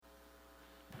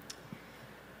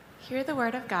Hear the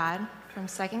word of God from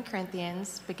 2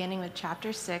 Corinthians, beginning with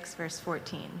chapter 6, verse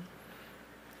 14.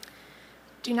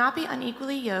 Do not be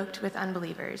unequally yoked with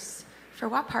unbelievers, for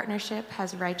what partnership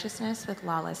has righteousness with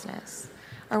lawlessness?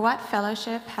 Or what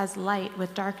fellowship has light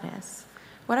with darkness?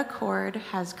 What accord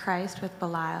has Christ with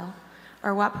Belial?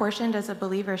 Or what portion does a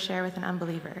believer share with an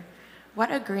unbeliever?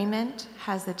 What agreement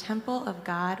has the temple of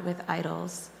God with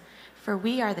idols? For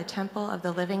we are the temple of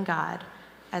the living God,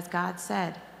 as God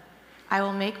said, I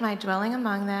will make my dwelling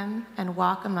among them and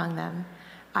walk among them.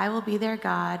 I will be their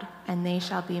God, and they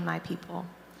shall be my people.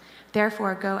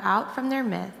 Therefore go out from their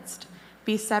midst,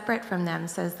 be separate from them,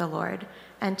 says the Lord,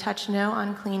 and touch no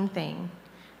unclean thing.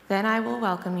 Then I will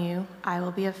welcome you, I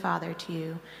will be a father to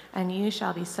you, and you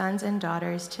shall be sons and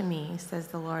daughters to me, says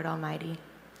the Lord Almighty.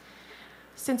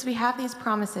 Since we have these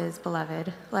promises,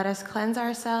 beloved, let us cleanse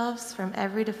ourselves from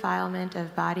every defilement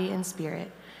of body and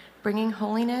spirit, bringing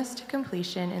holiness to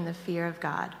completion in the fear of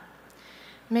God.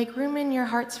 Make room in your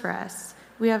hearts for us.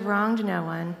 We have wronged no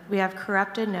one, we have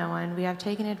corrupted no one, we have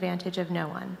taken advantage of no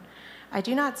one. I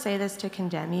do not say this to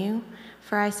condemn you,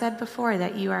 for I said before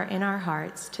that you are in our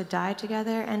hearts, to die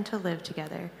together and to live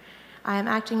together. I am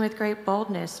acting with great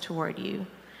boldness toward you.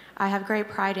 I have great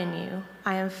pride in you.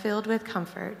 I am filled with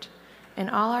comfort. In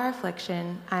all our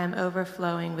affliction, I am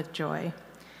overflowing with joy.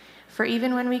 For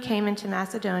even when we came into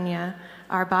Macedonia,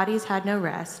 our bodies had no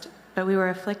rest, but we were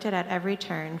afflicted at every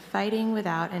turn, fighting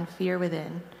without and fear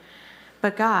within.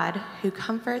 But God, who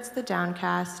comforts the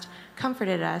downcast,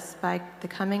 comforted us by the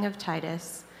coming of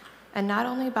Titus, and not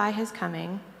only by his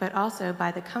coming, but also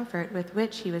by the comfort with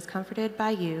which he was comforted by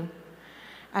you,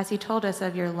 as he told us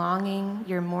of your longing,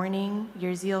 your mourning,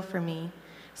 your zeal for me,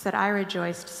 so that I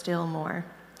rejoiced still more.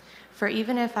 For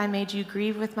even if I made you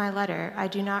grieve with my letter, I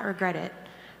do not regret it,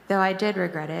 though I did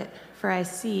regret it, for I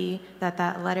see that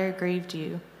that letter grieved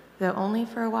you, though only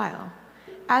for a while.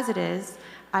 As it is,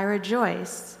 I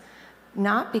rejoice,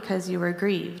 not because you were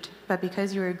grieved, but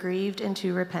because you were grieved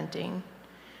into repenting.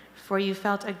 For you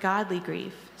felt a godly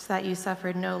grief, so that you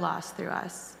suffered no loss through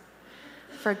us.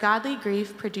 For godly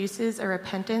grief produces a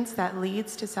repentance that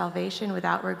leads to salvation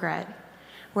without regret,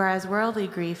 whereas worldly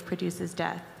grief produces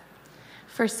death.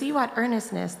 For see what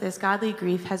earnestness this godly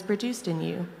grief has produced in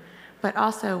you, but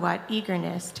also what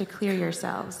eagerness to clear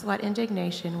yourselves, what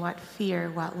indignation, what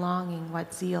fear, what longing,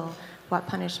 what zeal, what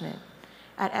punishment.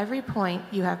 At every point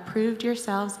you have proved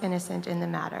yourselves innocent in the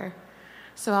matter.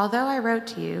 So although I wrote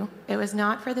to you, it was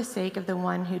not for the sake of the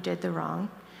one who did the wrong,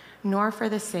 nor for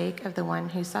the sake of the one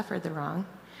who suffered the wrong,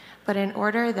 but in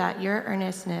order that your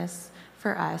earnestness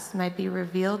for us might be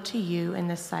revealed to you in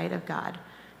the sight of God.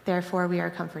 Therefore we are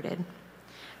comforted.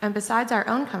 And besides our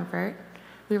own comfort,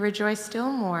 we rejoice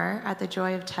still more at the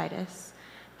joy of Titus,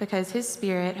 because his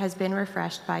spirit has been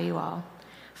refreshed by you all.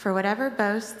 For whatever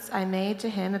boasts I made to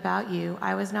him about you,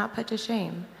 I was not put to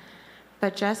shame.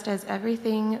 But just as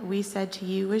everything we said to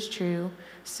you was true,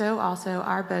 so also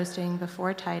our boasting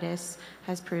before Titus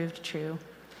has proved true.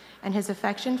 And his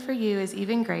affection for you is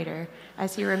even greater,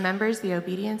 as he remembers the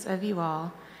obedience of you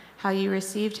all, how you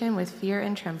received him with fear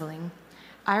and trembling.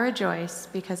 I rejoice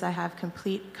because I have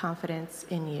complete confidence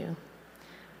in you.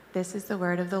 This is the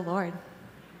word of the Lord.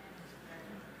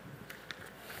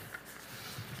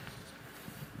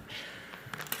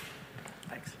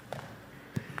 Thanks.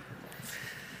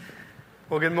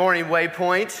 Well, good morning,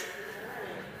 Waypoint.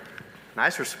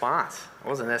 Nice response. I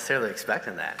wasn't necessarily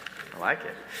expecting that. I like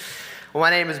it. Well, my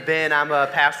name is Ben. I'm a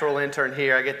pastoral intern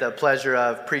here. I get the pleasure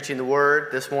of preaching the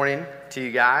word this morning to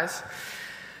you guys.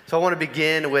 So I want to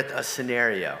begin with a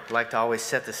scenario. I like to always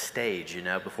set the stage,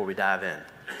 before we dive in.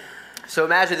 So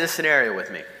imagine this scenario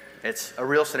with me. It's a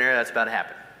real scenario that's about to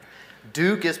happen.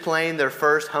 Duke is playing their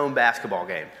first home basketball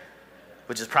game,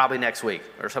 which is probably next week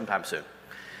or sometime soon.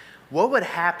 What would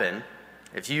happen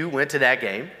if you went to that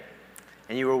game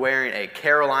and you were wearing a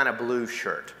Carolina blue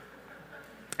shirt?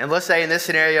 And let's say in this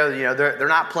scenario, they're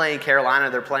not playing Carolina,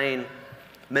 they're playing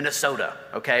Minnesota,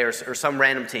 okay, or some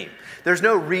random team. There's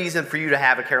no reason for you to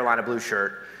have a Carolina blue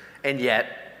shirt, and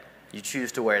yet you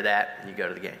choose to wear that and you go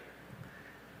to the game.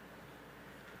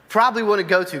 Probably wouldn't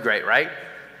go too great, right?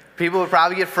 People would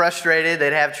probably get frustrated,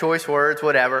 they'd have choice words,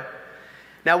 whatever.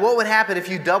 Now, what would happen if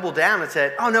you doubled down and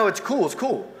said, oh no, it's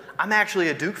cool. I'm actually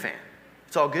a Duke fan.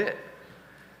 It's all good.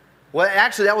 Well,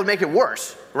 actually, that would make it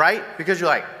worse, right? Because you're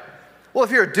like, well,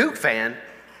 if you're a Duke fan,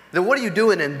 then what are you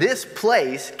doing in this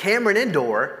place, Cameron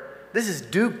Indoor? This is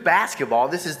Duke basketball.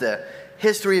 This is the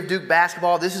history of Duke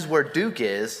basketball. This is where Duke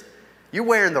is. You're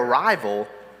wearing the rival,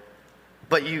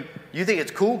 but you think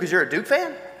it's cool because you're a Duke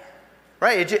fan?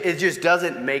 Right? It just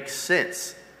doesn't make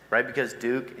sense, right? Because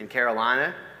Duke and Carolina,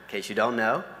 in case you don't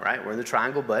know, right? We're in the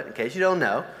triangle, but in case you don't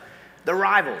know, They're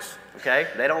rivals, okay?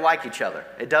 They don't like each other.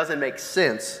 It doesn't make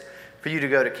sense for you to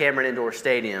go to Cameron Indoor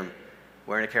Stadium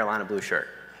wearing a Carolina blue shirt.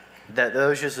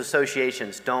 Those just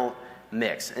associations don't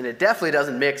mix. And it definitely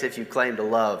doesn't mix if you claim to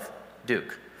love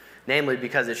Duke, namely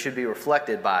because it should be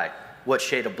reflected by what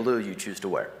shade of blue you choose to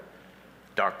wear.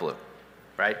 Dark blue,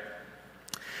 right?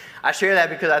 I share that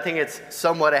because I think it's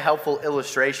somewhat a helpful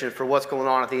illustration for what's going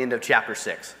on at the end of chapter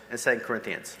 6 in 2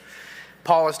 Corinthians.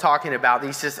 Paul is talking about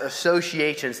these just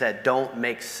associations that don't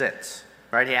make sense,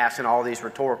 right? He asking all these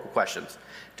rhetorical questions.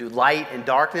 Do light and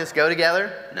darkness go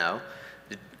together? No.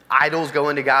 Do idols go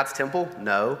into God's temple?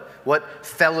 No. What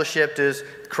fellowship does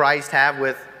Christ have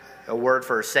with a word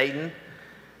for Satan?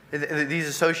 These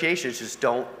associations just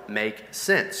don't make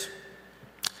sense.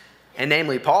 And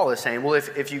namely, Paul is saying, well,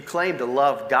 if you claim to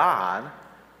love God,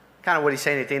 kind of what he's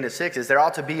saying at the end of 6 is there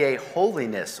ought to be a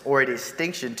holiness or a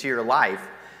distinction to your life,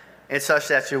 and such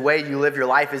that the way you live your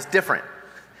life is different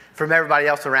from everybody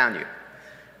else around you.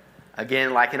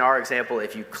 Again, like in our example,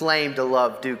 if you claim to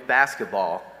love Duke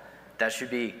basketball, that should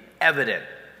be evident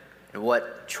in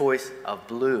what choice of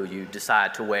blue you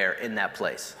decide to wear in that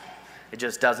place. It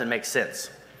just doesn't make sense.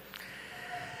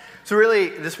 So really,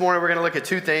 this morning we're going to look at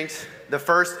two things. The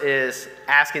first is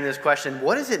asking this question,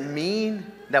 what does it mean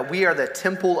that we are the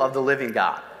temple of the living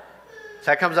God? So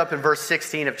that comes up in verse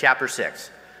 16 of chapter 6.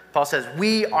 Paul says,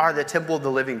 we are the temple of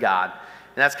the living God.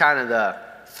 And that's kind of the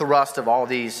thrust of all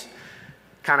these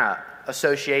kind of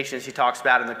associations he talks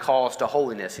about in the calls to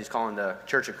holiness he's calling the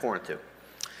church of Corinth to.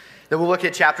 Then we'll look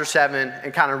at chapter 7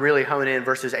 and kind of really hone in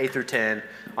verses 8 through 10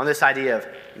 on this idea of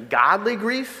godly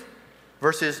grief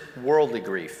versus worldly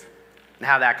grief, and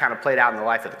how that kind of played out in the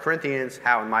life of the Corinthians,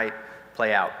 how it might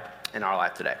play out in our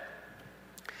life today.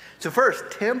 So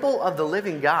first, temple of the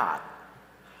living God.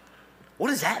 What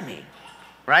does that mean?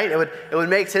 Right? It would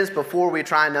make sense before we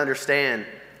try and understand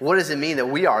what does it mean that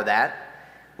we are that.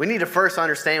 We need to first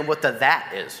understand what the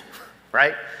that is,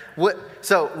 right?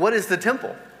 So what is the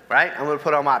temple, right? I'm going to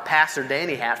put on my Pastor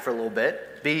Danny hat for a little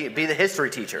bit, be the history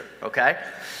teacher, okay?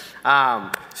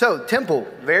 So temple,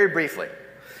 very briefly.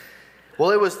 Well,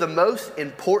 it was the most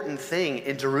important thing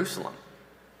in Jerusalem.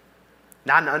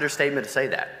 Not an understatement to say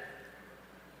that.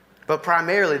 But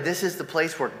primarily, this is the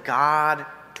place where God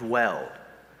dwelled,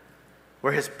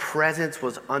 where his presence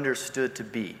was understood to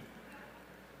be.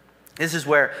 This is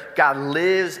where God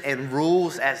lives and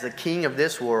rules as the king of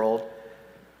this world,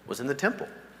 was in the temple.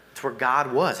 It's where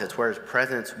God was. It's where his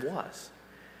presence was.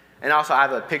 And also, I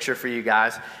have a picture for you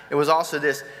guys. It was also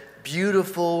this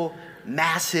beautiful,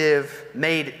 massive,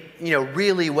 made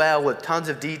really well with tons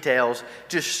of details,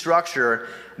 just structure,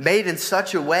 made in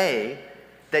such a way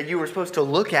that you were supposed to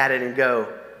look at it and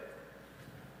go,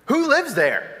 who lives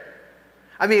there?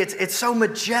 I mean, it's so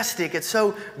majestic, it's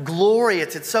so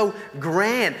glorious, it's so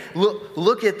grand.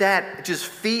 Look at that, just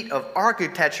feat of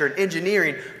architecture and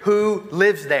engineering. Who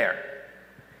lives there?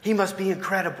 He must be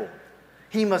incredible.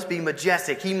 He must be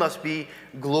majestic. He must be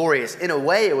glorious. In a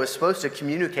way, it was supposed to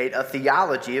communicate a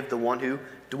theology of the one who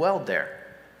dwelled there.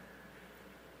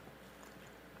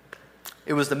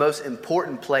 It was the most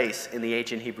important place in the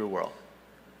ancient Hebrew world,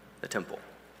 the temple.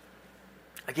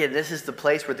 Again, this is the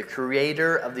place where the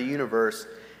creator of the universe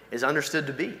is understood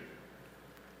to be.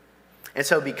 And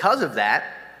so because of that,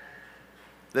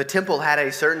 the temple had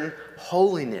a certain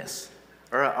holiness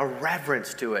or a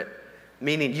reverence to it,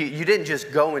 meaning you didn't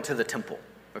just go into the temple,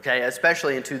 okay,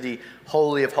 especially into the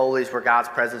Holy of Holies where God's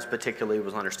presence particularly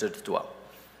was understood to dwell.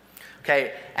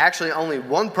 Okay, actually only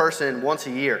one person once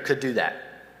a year could do that.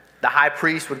 The high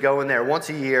priest would go in there once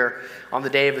a year on the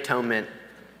Day of Atonement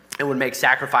and would make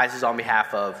sacrifices on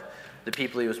behalf of the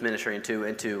people he was ministering to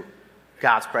into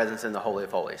God's presence in the Holy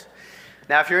of Holies.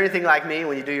 Now, if you're anything like me,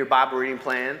 when you do your Bible reading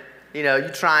plan, you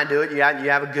try and do it, you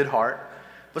have a good heart.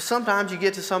 But sometimes you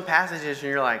get to some passages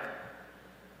and you're like,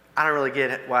 I don't really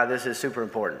get why this is super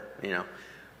important,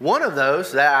 One of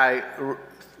those that I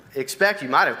expect you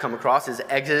might have come across is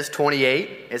Exodus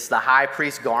 28. It's the high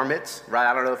priest garments, right?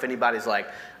 I don't know if anybody's like,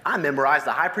 I memorized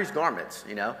the high priest garments,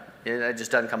 It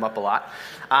just doesn't come up a lot.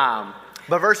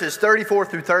 But verses 34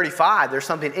 through 35, there's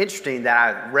something interesting that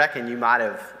I reckon you might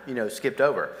have, skipped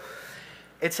over.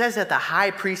 It says that the high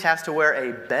priest has to wear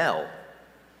a bell.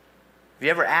 Have you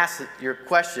ever asked your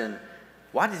question,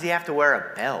 why does he have to wear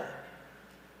a bell?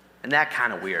 And that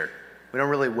kind of weird. We don't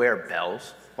really wear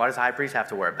bells. Why does the high priest have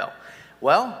to wear a bell?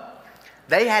 Well,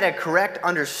 they had a correct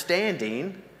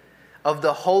understanding of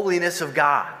the holiness of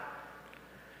God.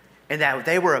 And that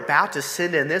they were about to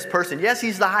send in this person. Yes,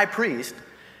 he's the high priest,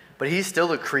 but he's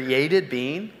still a created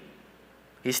being.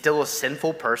 He's still a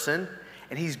sinful person.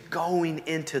 And he's going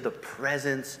into the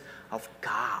presence of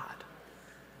God.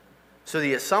 So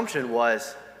the assumption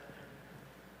was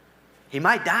he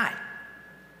might die.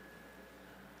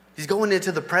 He's going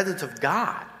into the presence of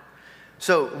God.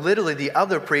 So literally the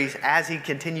other priests, as he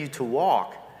continued to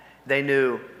walk, they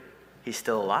knew he's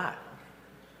still alive.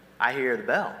 I hear the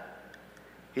bell.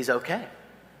 He's okay.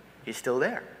 He's still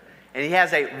there. And he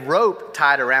has a rope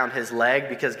tied around his leg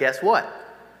because guess what?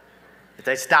 If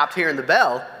they stopped hearing the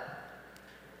bell,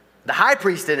 the high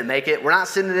priest didn't make it. We're not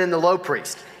sending in the low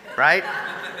priest, right?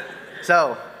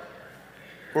 So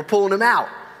we're pulling him out,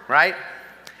 right?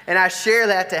 And I share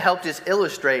that to help just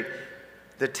illustrate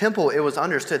the temple. It was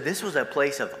understood this was a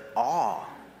place of awe,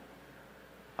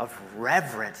 of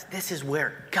reverence. This is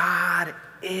where God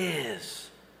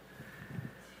is.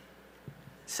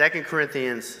 2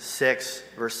 Corinthians 6,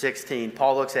 verse 16,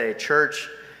 Paul looks at a church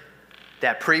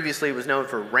that previously was known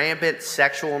for rampant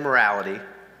sexual immorality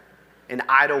and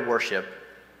idol worship.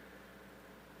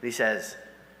 He says,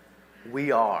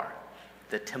 we are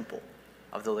the temple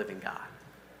of the living God.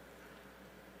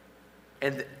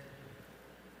 And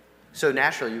so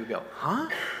naturally you would go, huh?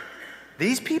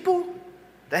 These people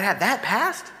that have that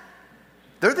past,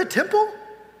 they're the temple?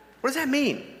 What does that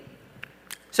mean?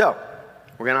 So,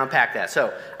 we're going to unpack that.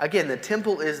 So, again, the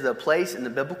temple is the place in the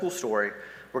biblical story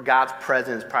where God's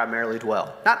presence primarily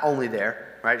dwells. Not only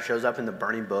there, right? It shows up in the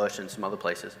burning bush and some other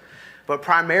places. But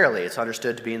primarily, it's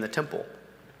understood to be in the temple.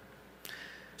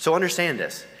 So understand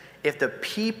this. If the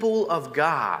people of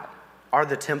God are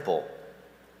the temple,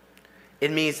 it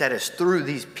means that it's through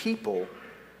these people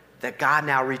that God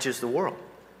now reaches the world.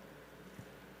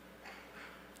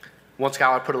 One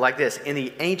scholar put it like this. In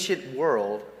the ancient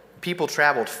world, people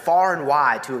traveled far and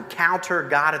wide to encounter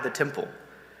God at the temple.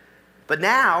 But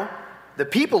now, the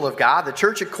people of God, the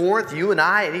church at Corinth, you and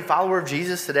I, any follower of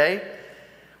Jesus today,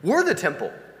 we're the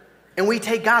temple. And we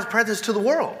take God's presence to the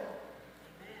world.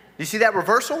 You see that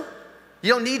reversal?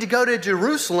 You don't need to go to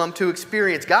Jerusalem to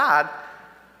experience God.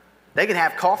 They can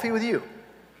have coffee with you.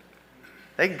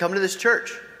 They can come to this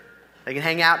church. They can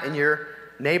hang out in your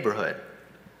neighborhood.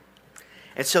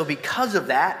 And so because of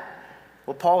that,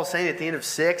 what Paul is saying at the end of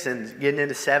 6 and getting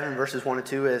into 7, verses 1 and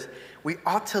 2 is we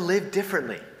ought to live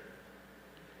differently.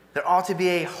 There ought to be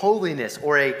a holiness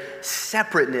or a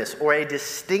separateness or a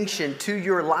distinction to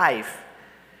your life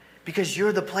because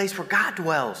you're the place where God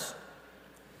dwells.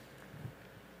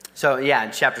 So yeah,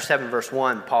 in chapter 7, verse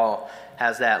 1, Paul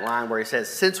has that line where he says,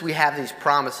 since we have these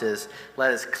promises,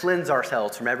 let us cleanse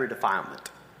ourselves from every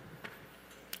defilement.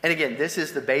 And again, this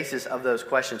is the basis of those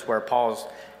questions where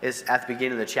Paul is at the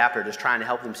beginning of the chapter just trying to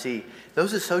help them see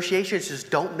those associations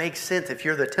just don't make sense if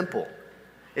you're the temple.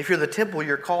 If you're the temple,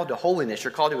 you're called to holiness.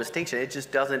 You're called to distinction. It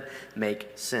just doesn't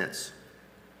make sense.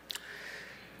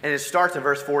 And it starts in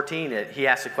verse 14. He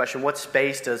asks the question, what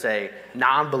space does a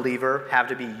non-believer have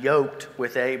to be yoked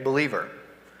with a believer?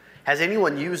 Has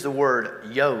anyone used the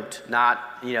word yoked, not,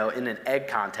 in an egg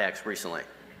context recently?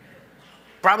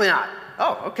 Probably not.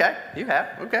 Oh, okay. You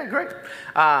have. Okay, great.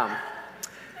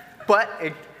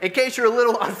 But in case you're a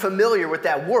little unfamiliar with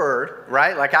that word,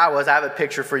 right, like I was, I have a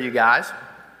picture for you guys.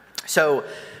 So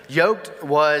yoked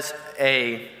was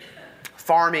a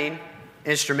farming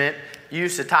instrument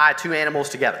used to tie two animals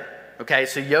together. Okay,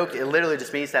 so yoked, it literally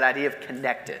just means that idea of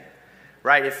connected,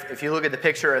 right? If you look at the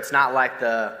picture, it's not like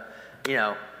the,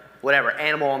 whatever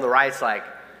animal on the right's like,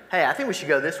 hey, I think we should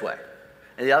go this way.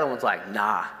 And the other one's like,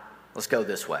 nah, let's go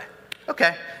this way.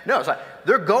 Okay, no, it's like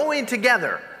they're going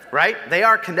together, right? They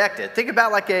are connected. Think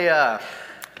about like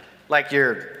like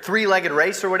your three-legged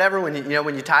race or whatever when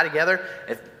you tie together.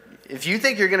 If you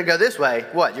think you're going to go this way,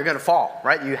 what? You're going to fall,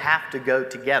 right? You have to go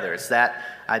together. It's that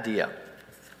idea.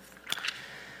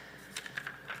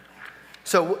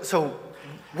 So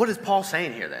what is Paul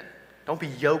saying here then? Don't be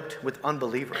yoked with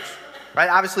unbelievers, right?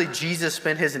 Obviously, Jesus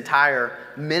spent his entire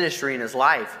ministry in his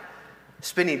life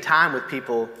spending time with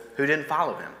people who didn't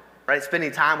follow him, right?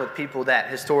 Spending time with people that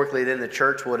historically then the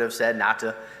church would have said not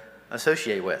to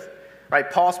associate with, right?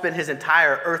 Paul spent his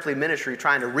entire earthly ministry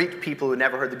trying to reach people who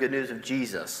never heard the good news of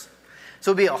Jesus.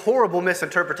 So it would be a horrible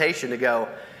misinterpretation to go,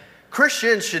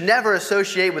 Christians should never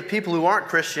associate with people who aren't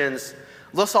Christians.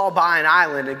 Let's all buy an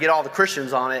island and get all the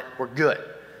Christians on it. We're good.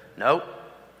 Nope.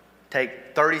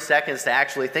 Take 30 seconds to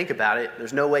actually think about it.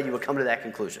 There's no way you would come to that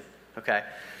conclusion. Okay?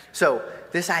 So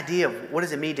this idea of what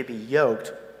does it mean to be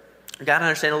yoked, you got to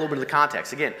understand a little bit of the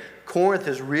context. Again, Corinth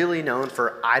is really known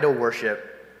for idol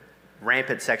worship,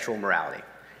 rampant sexual morality.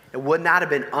 It would not have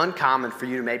been uncommon for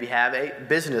you to maybe have a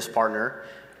business partner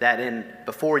that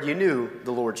before you knew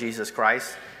the Lord Jesus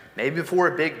Christ, maybe before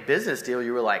a big business deal,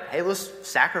 you were like, hey, let's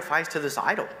sacrifice to this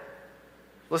idol.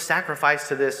 Let's sacrifice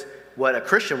to this, what a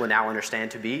Christian would now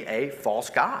understand to be a false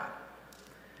god.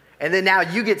 And then now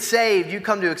you get saved, you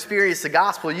come to experience the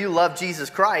gospel, you love Jesus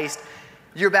Christ,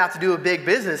 you're about to do a big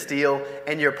business deal,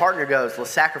 and your partner goes,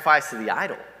 let's sacrifice to the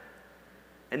idol.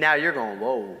 And now you're going,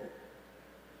 whoa,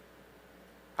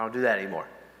 I don't do that anymore,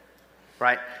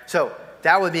 right? So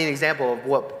that would be an example of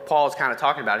what Paul is kind of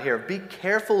talking about here. Be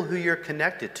careful who you're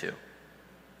connected to.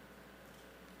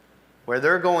 Where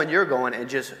they're going, you're going, and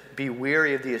just be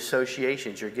wary of the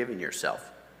associations you're giving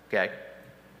yourself, okay?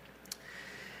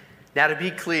 Now, to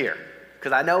be clear,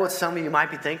 because I know what some of you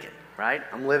might be thinking, right?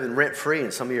 I'm living rent-free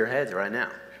in some of your heads right now.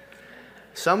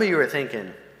 Some of you are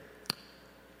thinking,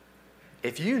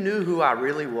 if you knew who I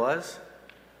really was,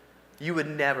 you would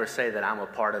never say that I'm a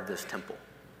part of this temple.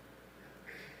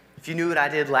 If you knew what I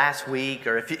did last week,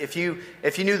 or if you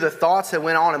knew the thoughts that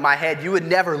went on in my head, you would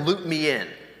never loop me in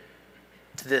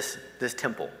to this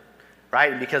temple,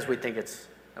 right? And because we think it's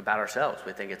about ourselves.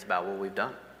 We think it's about what we've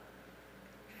done.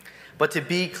 But to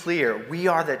be clear, we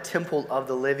are the temple of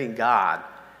the living God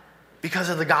because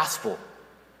of the gospel.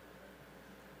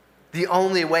 The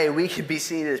only way we can be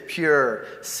seen as pure,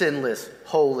 sinless,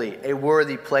 holy, a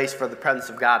worthy place for the presence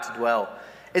of God to dwell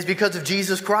is because of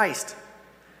Jesus Christ,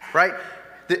 right?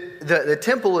 The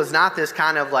temple is not this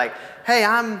kind of like, hey,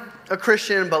 I'm a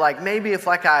Christian, but like maybe if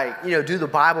like I, do the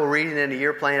Bible reading in a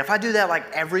year plan, if I do that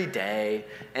like every day,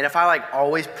 and if I like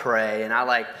always pray, and I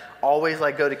like always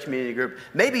like go to community group,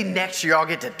 maybe next year I'll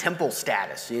get to temple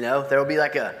status, There'll be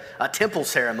like a temple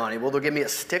ceremony. Well, they'll give me a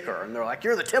sticker, and they're like,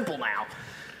 you're the temple now.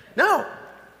 No.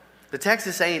 The text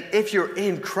is saying if you're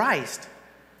in Christ,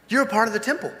 you're a part of the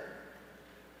temple.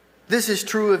 This is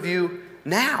true of you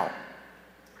now.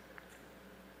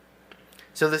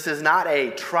 So this is not a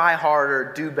try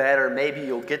harder, do better, maybe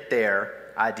you'll get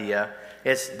there idea.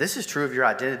 This is true of your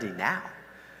identity now.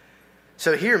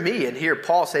 So hear me and hear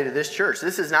Paul say to this church,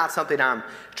 this is not something I'm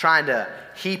trying to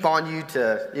heap on you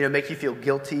to, make you feel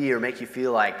guilty or make you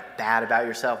feel like bad about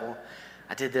yourself. Well,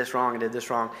 I did this wrong, I did this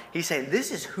wrong. He's saying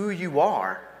this is who you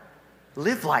are.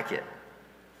 Live like it.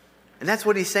 And that's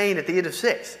what he's saying at the end of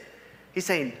 6. He's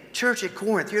saying, church at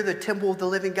Corinth, you're the temple of the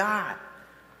living God.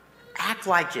 Act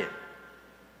like it.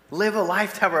 Live a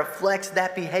life that reflects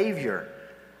that behavior.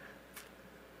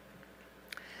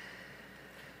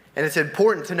 And it's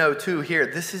important to know, too, here,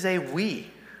 this is a we,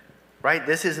 right?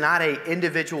 This is not an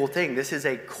individual thing. This is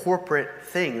a corporate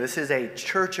thing. This is a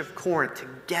church of Corinth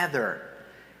together.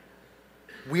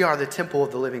 We are the temple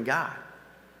of the living God.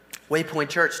 Waypoint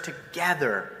Church,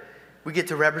 together, we get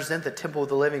to represent the temple of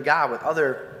the living God with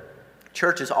other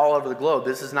churches all over the globe.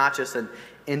 This is not just an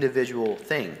individual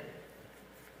thing.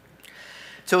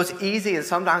 So it's easy, and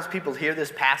sometimes people hear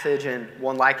this passage, and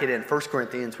one like it in 1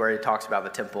 Corinthians where he talks about the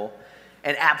temple,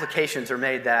 and applications are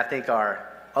made that I think are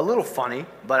a little funny,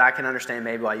 but I can understand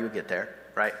maybe why you would get there,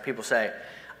 right? People say,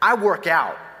 I work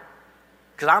out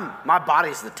because my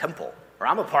body's the temple, or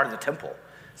I'm a part of the temple.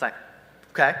 It's like,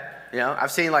 okay,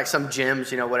 I've seen like some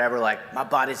gyms, whatever, like my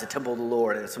body's the temple of the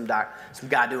Lord, and some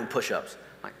guy doing push-ups.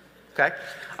 Like, okay.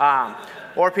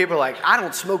 Or people are like, I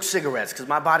don't smoke cigarettes because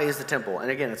my body is the temple.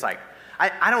 And again, it's like,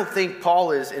 I don't think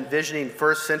Paul is envisioning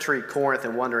first century Corinth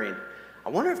and wondering, I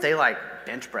wonder if they like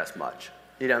bench press much.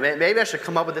 Maybe I should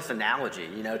come up with this analogy,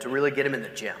 to really get him in the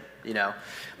gym,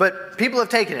 But people have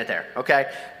taken it there,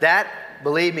 okay? That,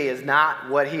 believe me, is not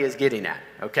what he is getting at,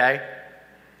 okay?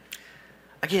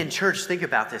 Again, church, think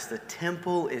about this. The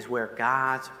temple is where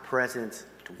God's presence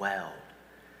dwelled.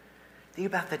 Think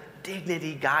about the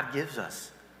dignity God gives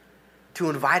us to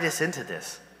invite us into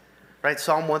this. Right?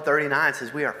 Psalm 139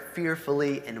 says we are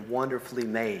fearfully and wonderfully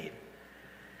made.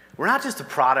 We're not just a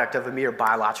product of a mere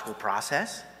biological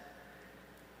process.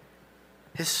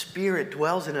 His Spirit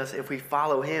dwells in us if we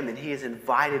follow Him, and He has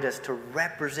invited us to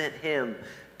represent Him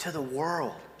to the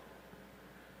world.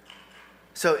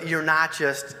 So you're not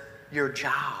just your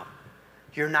job.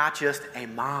 You're not just a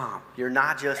mom. You're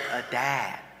not just a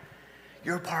dad.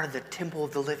 You're a part of the temple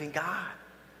of the living God.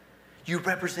 You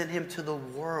represent Him to the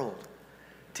world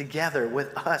together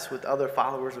with us, with other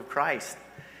followers of Christ.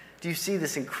 Do you see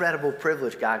this incredible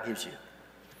privilege God gives you?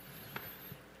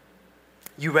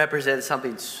 You represent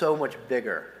something so much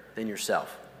bigger than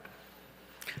yourself.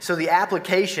 So the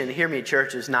application, hear me,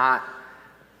 church, is not,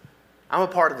 I'm a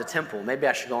part of the temple. Maybe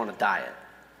I should go on a diet.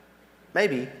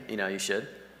 Maybe, you should.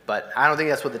 But I don't think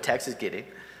that's what the text is getting.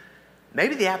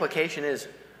 Maybe the application is,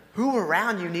 who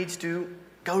around you needs to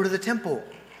go to the temple?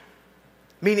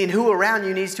 Meaning, who around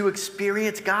you needs to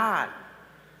experience God?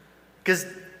 Because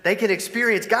they can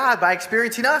experience God by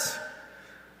experiencing us.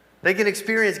 They can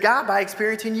experience God by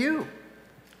experiencing you.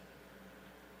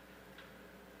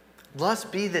 Let's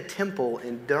be the temple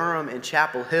in Durham and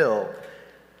Chapel Hill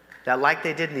that like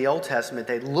they did in the Old Testament,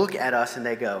 they look at us and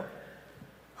they go,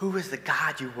 who is the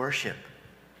God you worship?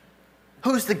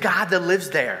 Who's the God that lives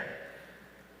there?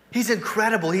 He's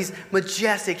incredible. He's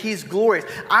majestic. He's glorious.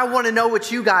 I want to know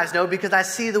what you guys know because I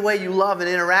see the way you love and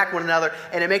interact with one another,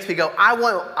 and it makes me go, I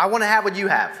want to have what you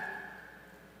have.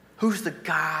 Who's the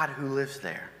God who lives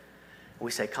there? And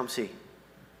we say, come see.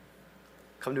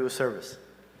 Come to a service.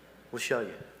 We'll show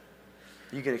you.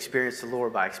 You can experience the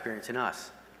Lord by experiencing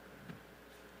us.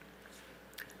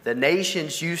 The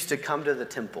nations used to come to the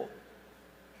temple,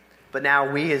 but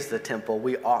now we as the temple,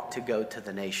 we ought to go to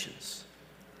the nations.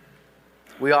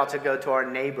 We ought to go to our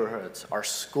neighborhoods, our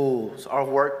schools, our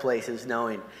workplaces,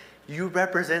 knowing you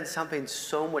represent something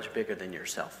so much bigger than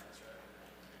yourself.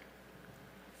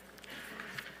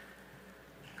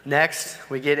 Next,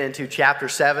 we get into chapter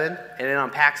 7, and it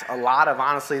unpacks a lot of,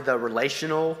 honestly, the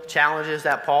relational challenges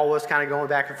that Paul was kind of going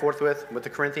back and forth with the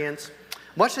Corinthians.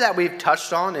 Much of that we've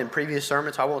touched on in previous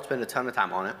sermons, so I won't spend a ton of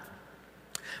time on it.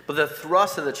 But the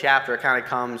thrust of the chapter kind of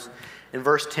comes in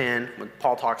verse 10, when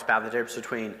Paul talks about the difference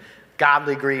between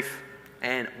godly grief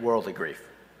and worldly grief.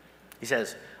 He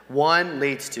says, one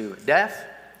leads to death,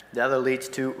 the other leads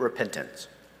to repentance.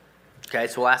 Okay,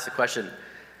 so we'll ask the question,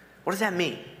 what does that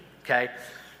mean? Okay,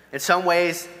 in some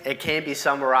ways, it can be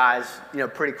summarized,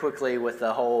 pretty quickly with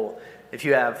the whole, if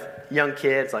you have young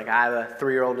kids, like I have a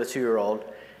 3-year-old and a 2-year-old,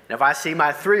 and if I see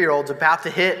my 3-year-old's about to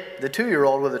hit the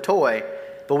 2-year-old with a toy,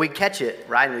 but we catch it,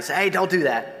 right, and we say, hey, don't do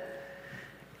that.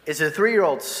 Is the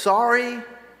 3-year-old sorry,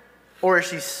 or is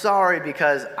she sorry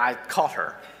because I caught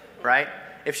her, right?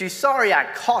 If she's sorry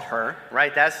I caught her,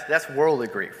 right, that's worldly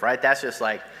grief, right? That's just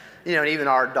like, even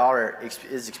our daughter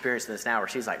is experiencing this now where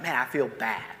she's like, man, I feel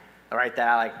bad, all right, that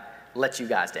I let you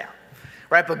guys down,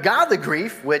 right? But godly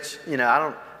grief, which,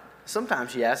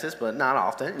 sometimes she asks this, but not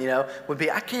often, would be,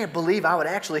 I can't believe I would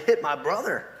actually hit my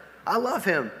brother. I love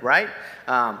him, right?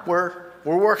 We're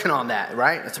working on that,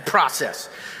 right? It's a process.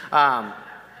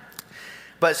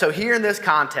 But so here in this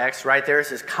context, right, there's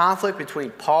this conflict between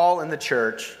Paul and the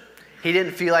church. He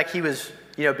didn't feel like he was,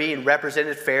 being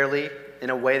represented fairly in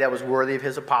a way that was worthy of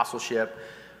his apostleship.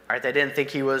 Right? They didn't think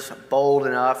he was bold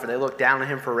enough, or they looked down on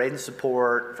him for raising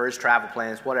support, for his travel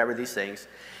plans, whatever these things.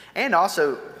 And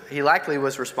also, he likely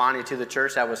was responding to the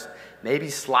church that was maybe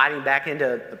sliding back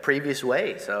into the previous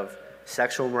ways of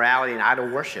sexual immorality and idol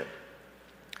worship.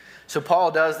 So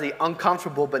Paul does the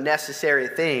uncomfortable but necessary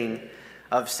thing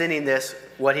of sending this,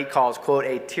 what he calls, quote,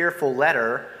 a tearful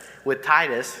letter with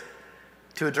Titus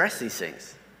to address these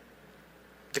things,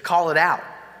 to call it out,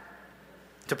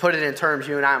 to put it in terms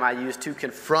you and I might use, to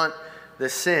confront the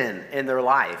sin in their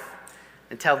life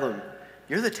and tell them,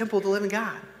 you're the temple of the living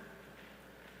God.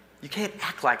 You can't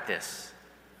act like this.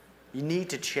 You need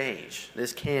to change.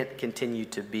 This can't continue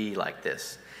to be like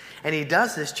this. And he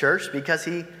does this, church, because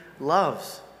he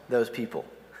loves those people.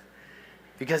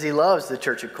 Because he loves the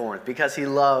church of Corinth. Because he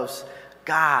loves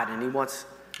God. And he wants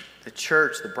the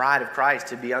church, the bride of Christ,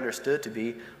 to be understood to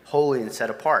be holy and set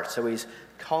apart. So he's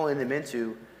calling them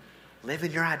into live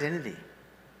in your identity.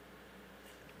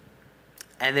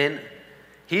 And then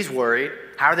he's worried,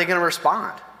 how are they going to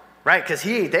respond? Right? Because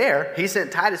he ain't there. He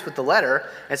sent Titus with the letter.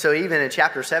 And so even in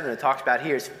chapter 7, it talks about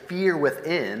here is fear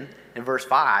within in verse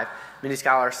 5. Many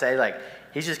scholars say,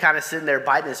 he's just kind of sitting there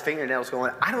biting his fingernails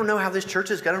going, I don't know how this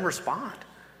church is going to respond.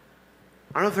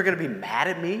 I don't know if they're going to be mad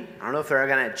at me. I don't know if they're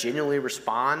going to genuinely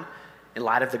respond in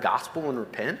light of the gospel and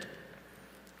repent.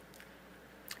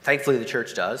 Thankfully, the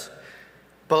church does.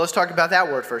 But let's talk about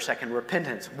that word for a second,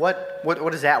 repentance. What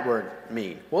does that word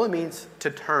mean? Well, it means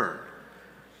to turn.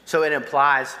 So it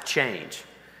implies change,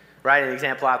 right? An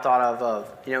example I thought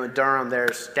of in Durham,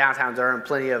 there's downtown Durham,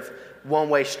 plenty of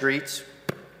one-way streets.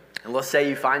 And let's say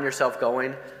you find yourself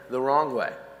going the wrong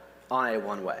way on a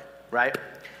one-way, right?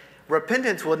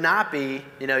 Repentance would not be,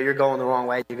 you're going the wrong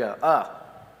way. You go,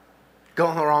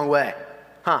 going the wrong way.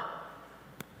 Huh.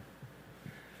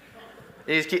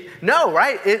 No,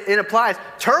 right? It implies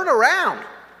turn around,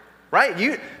 right?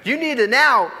 You need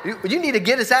to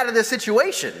get us out of this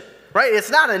situation, right? It's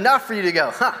not enough for you to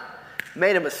go,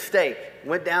 made a mistake,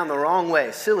 went down the wrong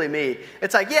way, silly me.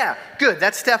 It's like, yeah, good,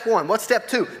 that's step 1. What's step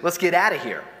 2? Let's get out of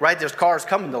here, right? There's cars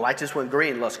coming, the light just went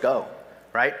green, let's go,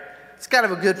 right? It's kind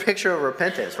of a good picture of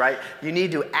repentance, right? You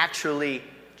need to actually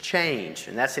change,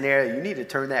 and that's an area you need to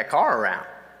turn that car around,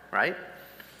 right?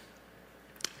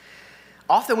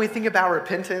 Often we think about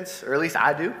repentance, or at least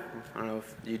I do. I don't know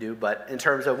if you do, but in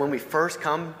terms of when we first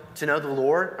come to know the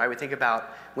Lord, right? We think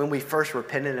about when we first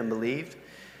repented and believed.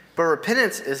 But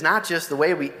repentance is not just the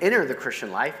way we enter the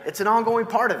Christian life. It's an ongoing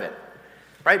part of it,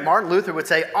 right? Martin Luther would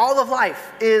say, all of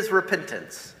life is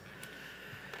repentance.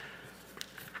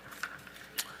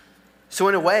 So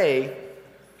in a way,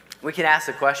 we can ask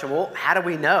the question, well, how do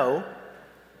we know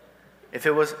if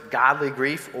it was godly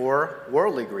grief or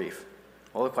worldly grief?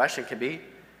 Well, the question could be,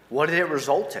 what did it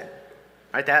result in?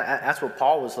 Right? That's what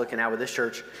Paul was looking at with this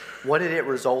church. What did it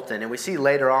result in? And we see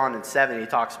later on in 7, he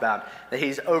talks about that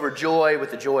he's overjoyed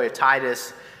with the joy of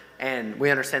Titus. And we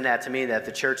understand that to mean that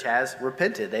the church has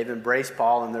repented. They've embraced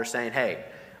Paul and they're saying, hey,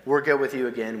 we're good with you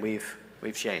again.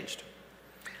 We've changed.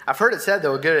 I've heard it said,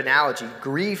 though, a good analogy,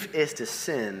 grief is to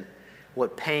sin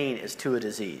what pain is to a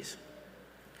disease.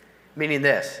 Meaning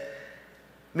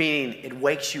it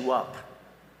wakes you up.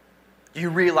 You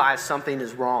realize something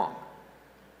is wrong.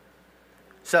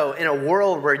 So in a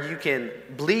world where you can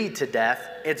bleed to death,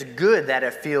 it's good that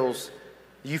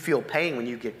you feel pain when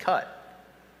you get cut,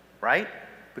 right?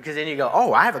 Because then you go,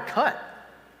 oh, I have a cut.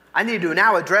 I need to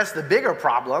now address the bigger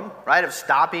problem, right, of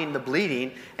stopping the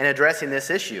bleeding and addressing this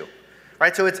issue,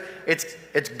 right? So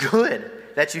it's good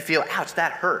that you feel, ouch,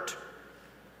 that hurt.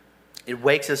 It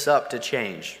wakes us up to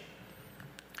change.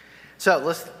 So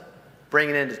let's bring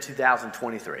it into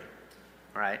 2023,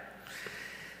 all right?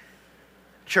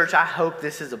 Church, I hope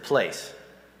this is a place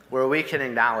where we can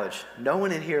acknowledge no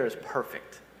one in here is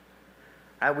perfect.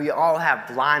 Right? We all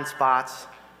have blind spots,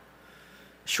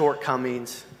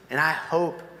 shortcomings, and I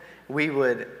hope we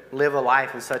would live a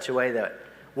life in such a way that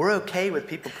we're okay with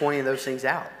people pointing those things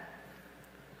out.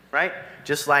 Right?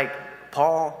 Just like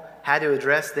Paul had to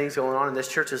address things going on in this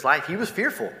church's life, he was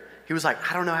fearful. He was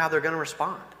like, I don't know how they're going to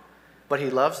respond. But he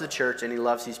loves the church and he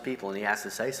loves these people and he has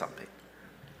to say something.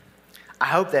 I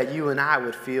hope that you and I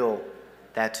would feel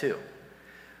that too.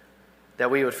 That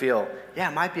we would feel,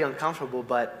 yeah, it might be uncomfortable,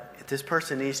 but if this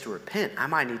person needs to repent, I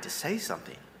might need to say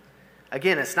something.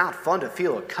 Again, it's not fun to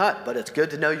feel a cut, but it's good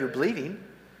to know you're bleeding.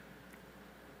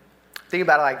 Think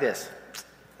about it like this.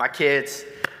 My kids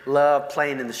love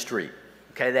playing in the street.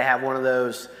 Okay, they have one of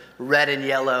those red and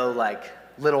yellow, like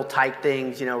little type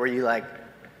things, where you like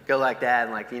go like that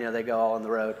and they go all on the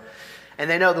road. And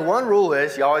they know the one rule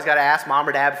is you always got to ask mom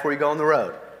or dad before you go on the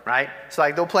road, right? So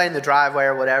they'll play in the driveway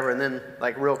or whatever, and then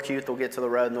real cute, they'll get to the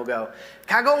road and they'll go,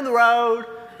 can I go on the road?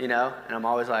 And I'm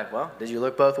always like, well, did you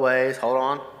look both ways? Hold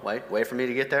on, wait for me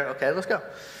to get there. Okay, let's go.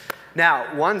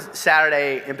 Now, one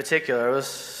Saturday in particular, it was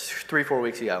 3-4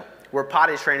 weeks ago, we're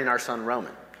potty training our son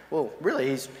Roman. Well, really,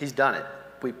 he's done it.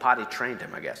 We potty trained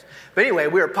him, I guess. But anyway,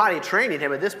 we were potty training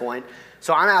him at this point.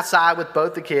 So I'm outside with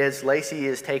both the kids. Lacey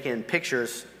is taking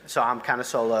pictures, so I'm kind of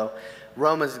solo.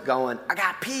 Roman's going, I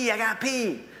got pee.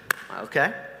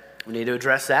 Okay, we need to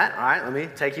address that. All right, let me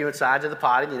take you inside to the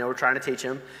potty. We're trying to teach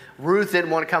him. Ruth didn't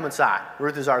want to come inside.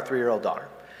 Ruth is our 3-year-old daughter.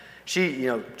 She,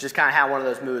 just kind of had one of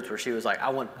those moods where she was like, I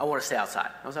want to stay outside.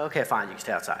 I was like, okay, fine, you can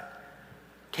stay outside.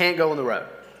 Can't go on the road,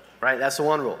 right? That's the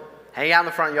one rule. Hang out in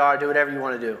the front yard, do whatever you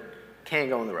want to do. Can't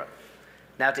go on the road.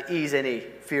 Now, to ease any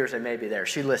fears that may be there,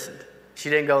 she listened. She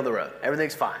didn't go on the road.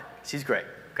 Everything's fine. She's great,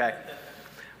 okay?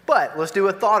 But let's do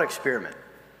a thought experiment.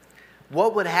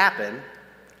 What would happen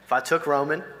if I took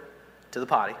Roman to the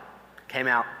potty, came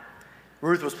out,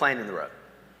 Ruth was playing in the road?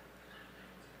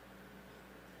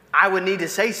 I would need to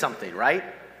say something, right?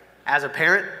 As a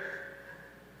parent.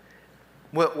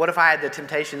 What if I had the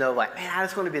temptation, though, man, I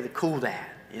just want to be the cool dad,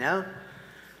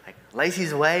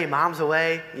 Lacey's away, mom's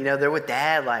away, they're with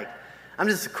dad, I'm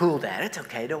just a cool dad. It's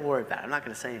okay, don't worry about it. I'm not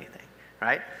going to say anything,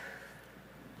 right?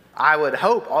 I would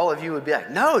hope all of you would be like,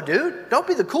 no, dude, don't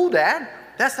be the cool dad.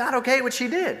 That's not okay what she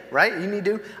did, right? You need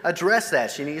to address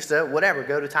that. She needs to,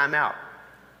 go to timeout.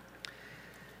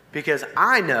 Because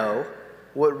I know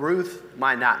what Ruth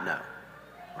might not know,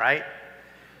 right?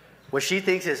 What she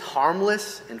thinks is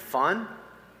harmless and fun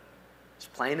is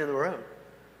playing in the road.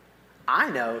 I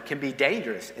know it can be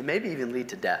dangerous and maybe even lead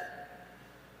to death.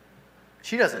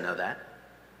 She doesn't know that.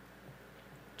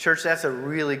 Church, that's a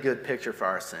really good picture for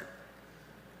our sin.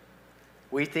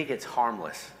 We think it's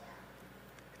harmless.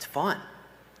 It's fun.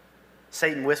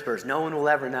 Satan whispers, no one will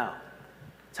ever know.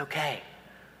 It's okay.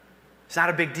 It's not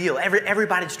a big deal.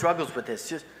 Everybody struggles with this.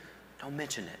 Just don't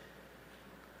mention it.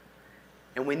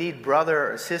 And we need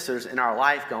brother or sisters in our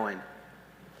life going,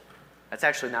 that's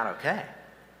actually not okay.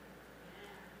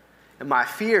 And my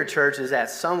fear, church, is that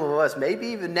some of us, maybe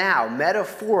even now,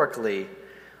 metaphorically,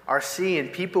 are seeing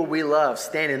people we love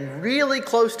standing really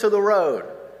close to the road.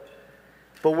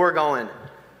 But we're going,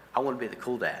 I want to be the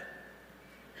cool dad.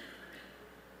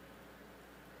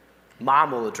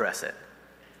 Mom will address it.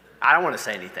 I don't want to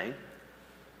say anything.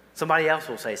 Somebody else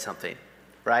will say something,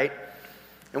 right?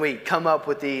 And we come up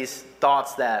with these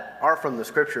thoughts that are from the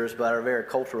scriptures but are very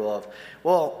cultural of,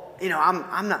 well,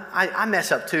 I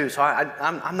mess up too, so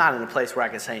I'm not in a place where I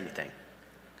can say anything.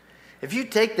 If you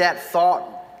take that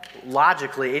thought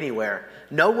logically anywhere,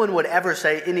 no one would ever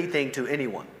say anything to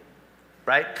anyone,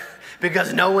 right?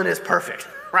 Because no one is perfect,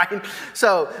 right?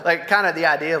 So like kind of the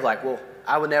idea of like, well,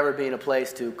 I would never be in a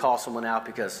place to call someone out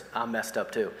because I'm messed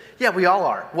up too. Yeah, we all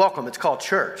are. Welcome. It's called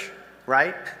church,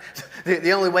 right?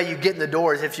 The only way you get in the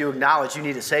door is if you acknowledge you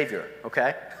need a Savior,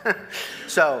 okay?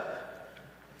 So,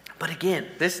 but again,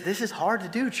 this is hard to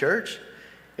do, church.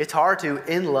 It's hard to,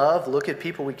 in love, look at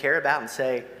people we care about and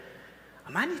say,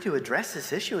 I might need to address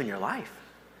this issue in your life.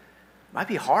 It might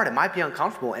be hard. It might be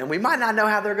uncomfortable. And we might not know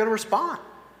how they're going to respond.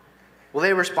 Will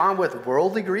they respond with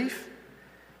worldly grief?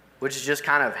 Which is just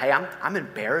kind of, hey, I'm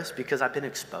embarrassed because I've been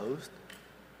exposed.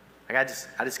 Like I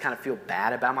just kind of feel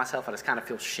bad about myself. I just kind of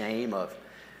feel shame of,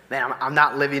 man, I'm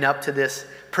not living up to this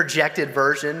projected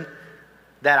version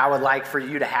that I would like for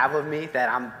you to have of me, that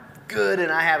I'm good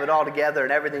and I have it all together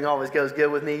and everything always goes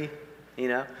good with me, you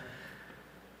know?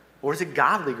 Or is it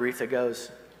godly grief that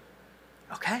goes,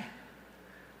 okay,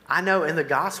 I know in the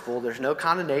gospel there's no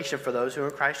condemnation for those who are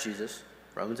in Christ Jesus,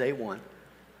 Romans 8:1.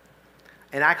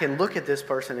 And I can look at this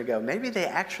person and go, maybe they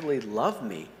actually love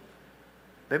me.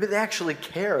 Maybe they actually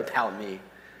care about me.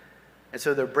 And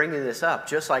so they're bringing this up.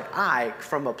 Just like I,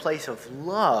 from a place of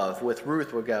love with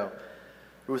Ruth, would go,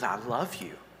 Ruth, I love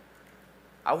you.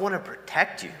 I want to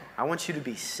protect you. I want you to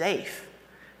be safe.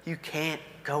 You can't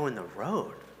go in the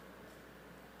road.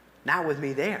 Not with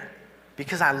me there.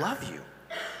 Because I love you.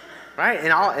 Right?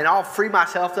 And I'll free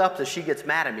myself up so she gets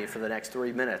mad at me for the next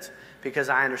 3 minutes. Because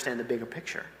I understand the bigger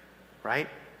picture. Right?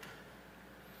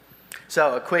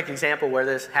 So a quick example where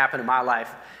this happened in my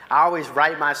life. I always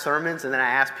write my sermons and then I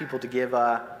ask people to give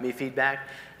me feedback.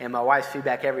 And my wife's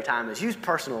feedback every time is use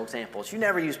personal examples. You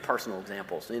never use personal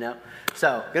examples, you know.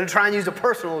 So I'm going to try and use a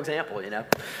personal example, you know.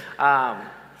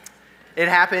 It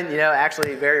happened, you know,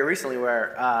 actually very recently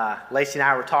where Lacey and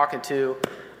I were talking to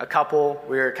a couple.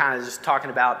 We were kind of just talking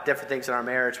about different things in our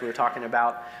marriage. We were talking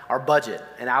about our budget.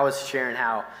 And I was sharing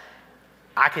how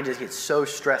I can just get so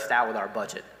stressed out with our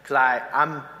budget. Because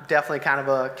I'm definitely kind of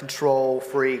a control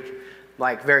freak,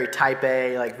 like very type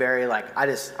A, like very like,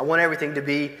 I want everything to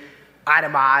be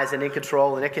itemized and in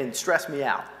control, and it can stress me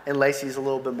out. And Lacey's a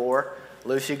little bit more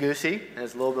loosey-goosey, and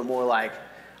it's a little bit more like,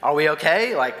 are we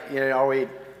okay? Like, you know, are we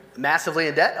massively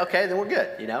in debt? Okay, then we're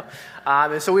good, you know?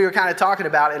 And so we were kind of talking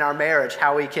about in our marriage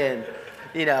how we can,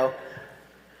 you know,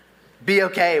 be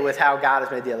okay with how God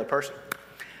has made the other person.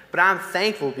 But I'm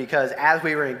thankful because as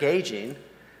we were engaging,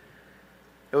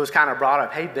 it was kind of brought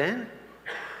up, hey, Ben,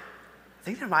 I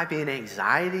think there might be an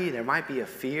anxiety, there might be a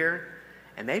fear,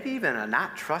 and maybe even a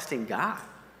not trusting God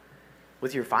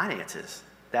with your finances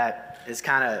that is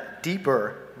kind of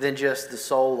deeper than just the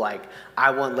soul, like,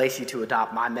 I want Lacey to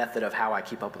adopt my method of how I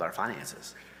keep up with our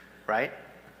finances, right?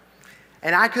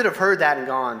 And I could have heard that and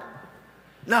gone,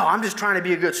 no, I'm just trying to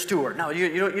be a good steward. No,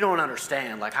 you don't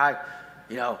understand. Like, I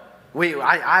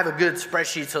have a good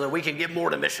spreadsheet so that we can get more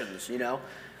to missions, you know?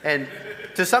 And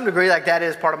to some degree, like, that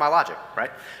is part of my logic,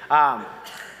 right?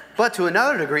 But to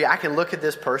another degree, I can look at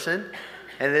this person,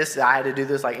 and I had to do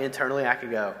this, like, internally. I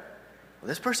could go, well,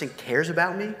 this person cares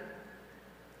about me.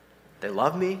 They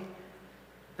love me.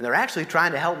 And they're actually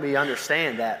trying to help me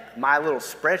understand that my little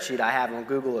spreadsheet I have on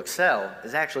Google Excel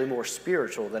is actually more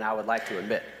spiritual than I would like to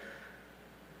admit.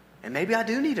 And maybe I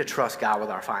do need to trust God with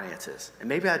our finances. And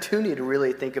maybe I do need to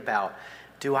really think about,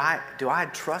 do I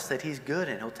trust that He's good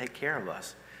and He'll take care of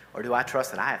us? Or do I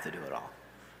trust that I have to do it all?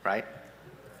 Right?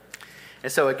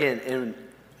 And so again, in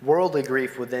worldly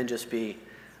grief would then just be,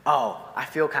 oh, I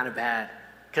feel kind of bad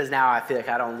because now I feel like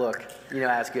I don't look, you know,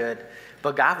 as good.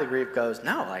 But godly grief goes,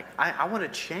 no, like, I want to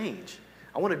change.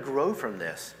 I want to grow from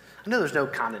this. I know there's no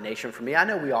condemnation for me. I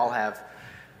know we all have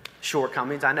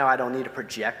shortcomings. I know I don't need to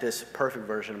project this perfect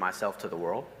version of myself to the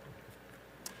world.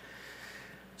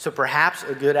 So perhaps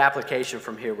a good application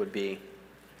from here would be,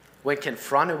 when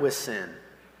confronted with sin,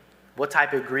 what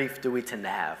type of grief do we tend to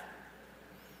have?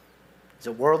 Is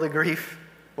it worldly grief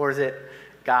or is it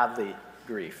godly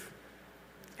grief?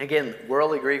 Again,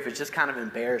 worldly grief is just kind of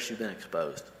embarrassed you've been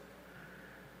exposed.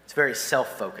 It's very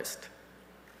self-focused.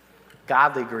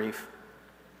 Godly grief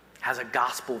has a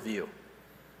gospel view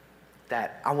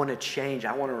that I want to change,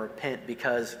 I want to repent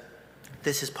because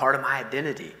this is part of my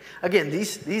identity. Again,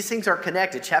 these things are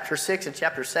connected. Chapter 6 and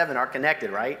chapter 7 are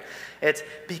connected, right? It's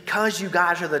because you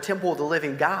guys are the temple of the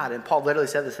living God, and Paul literally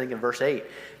said this thing in verse 8.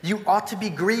 You ought to be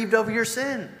grieved over your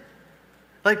sin.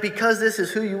 Like, because this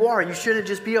is who you are, you shouldn't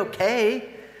just be okay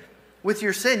with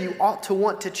your sin. You ought to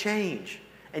want to change,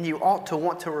 and you ought to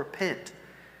want to repent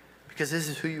because this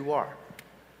is who you are.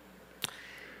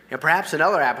 And perhaps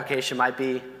another application might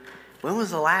be, when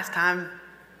was the last time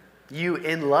you,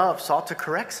 in love, sought to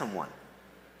correct someone?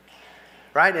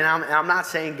 right? And I'm not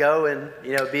saying go and,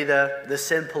 be the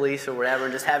sin police or whatever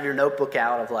and just have your notebook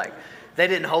out of like, they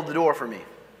didn't hold the door for me,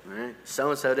 right?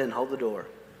 So-and-so didn't hold the door.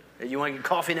 You want to get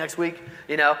coffee next week?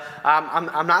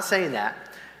 I'm not saying that,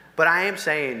 but I am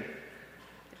saying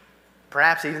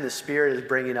perhaps even the Spirit is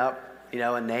bringing up,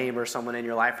 a name or someone in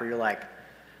your life where you're like,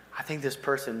 I think this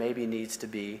person maybe needs to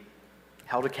be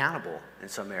held accountable in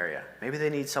some area. Maybe they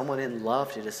need someone in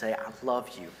love to just say, I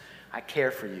love you. I care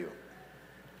for you.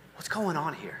 What's going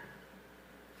on here?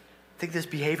 I think this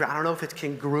behavior, I don't know if it's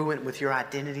congruent with your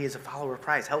identity as a follower of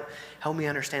Christ. Help me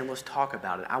understand. Let's talk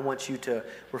about it. I want you to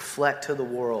reflect to the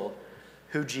world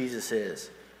who Jesus is.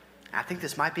 I think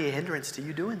this might be a hindrance to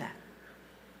you doing that.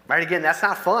 Right? Again, that's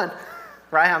not fun.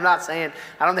 Right? I'm not saying,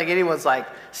 I don't think anyone's like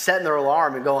setting their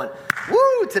alarm and going,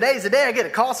 woo, today's the day I get to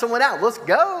call someone out. Let's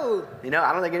go. I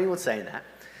don't think anyone's saying that.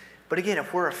 But again,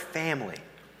 if we're a family,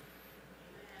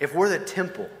 if we're the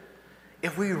temple,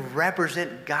 if we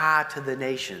represent God to the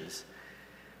nations,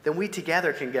 then we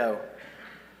together can go,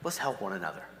 let's help one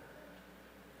another.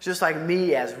 Just like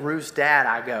me as Ruth's dad,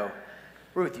 I go,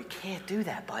 Ruth, you can't do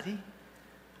that, buddy.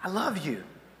 I love you.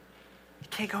 You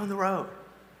can't go on the road,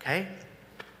 okay?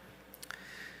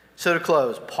 So to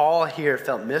close, Paul here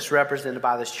felt misrepresented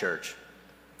by this church.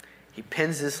 He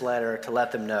pens this letter to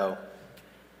let them know.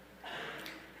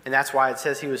 And that's why it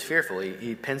says he was fearful.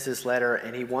 He pens this letter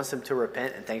and he wants them to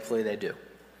repent, and thankfully they do.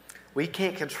 We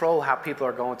can't control how people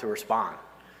are going to respond,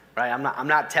 right? I'm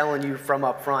not telling you from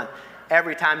up front,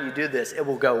 every time you do this, it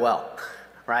will go well,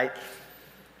 right?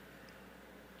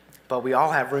 But we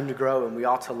all have room to grow, and we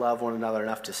ought to love one another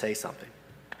enough to say something.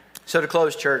 So to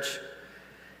close, church,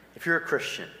 if you're a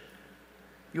Christian,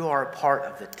 you are a part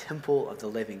of the temple of the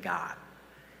living God.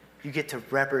 You get to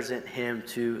represent him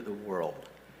to the world.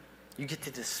 You get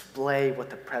to display what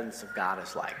the presence of God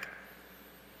is like.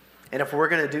 And if we're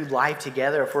going to do life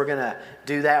together, if we're going to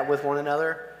do that with one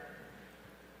another,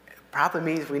 it probably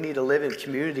means we need to live in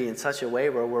community in such a way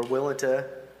where we're willing to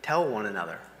tell one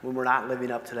another when we're not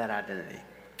living up to that identity,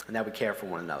 and that we care for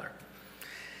one another.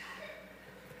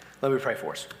 Let me pray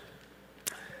for us.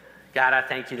 God, I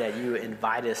thank you that you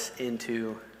invite us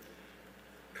into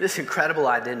this incredible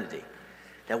identity,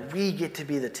 that we get to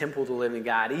be the temple of the living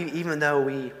God, even though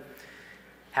we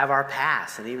have our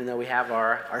past, and even though we have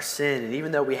our sin, and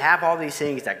even though we have all these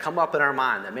things that come up in our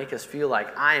mind that make us feel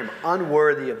like I am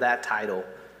unworthy of that title,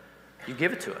 you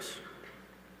give it to us.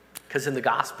 Because in the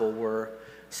gospel, we're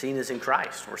seen as in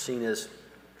Christ. We're seen as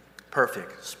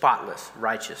perfect, spotless,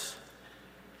 righteous.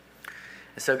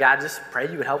 And so, God, just pray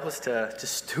you would help us to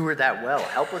steward that well.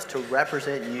 Help us to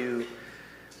represent you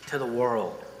to the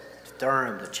world, to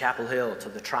Durham, to Chapel Hill, to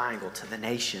the Triangle, to the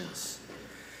nations.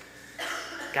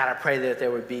 God, I pray that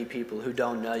there would be people who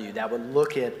don't know you that would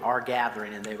look at our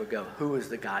gathering and they would go, who is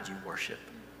the God you worship?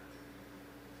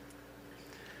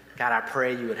 God, I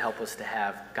pray you would help us to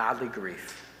have godly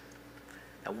grief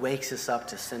that wakes us up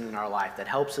to sin in our life, that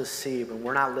helps us see when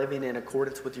we're not living in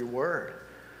accordance with your word.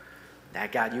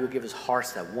 That, God, you would give us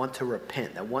hearts that want to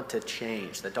repent, that want to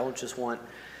change, that don't just want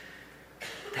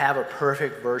to have a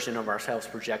perfect version of ourselves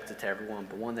projected to everyone,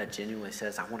 but one that genuinely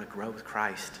says, I want to grow with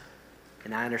Christ.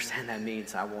 And I understand that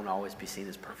means I won't always be seen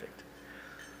as perfect.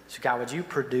 So, God, would you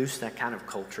produce that kind of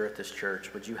culture at this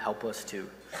church? Would you help us to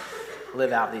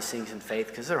live out these things in faith?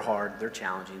 Because they're hard, they're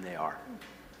challenging, they are.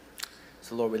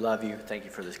 So, Lord, we love you. Thank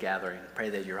you for this gathering. Pray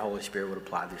that your Holy Spirit would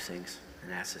apply these things.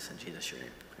 And ask this in Jesus' name.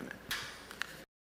 Amen.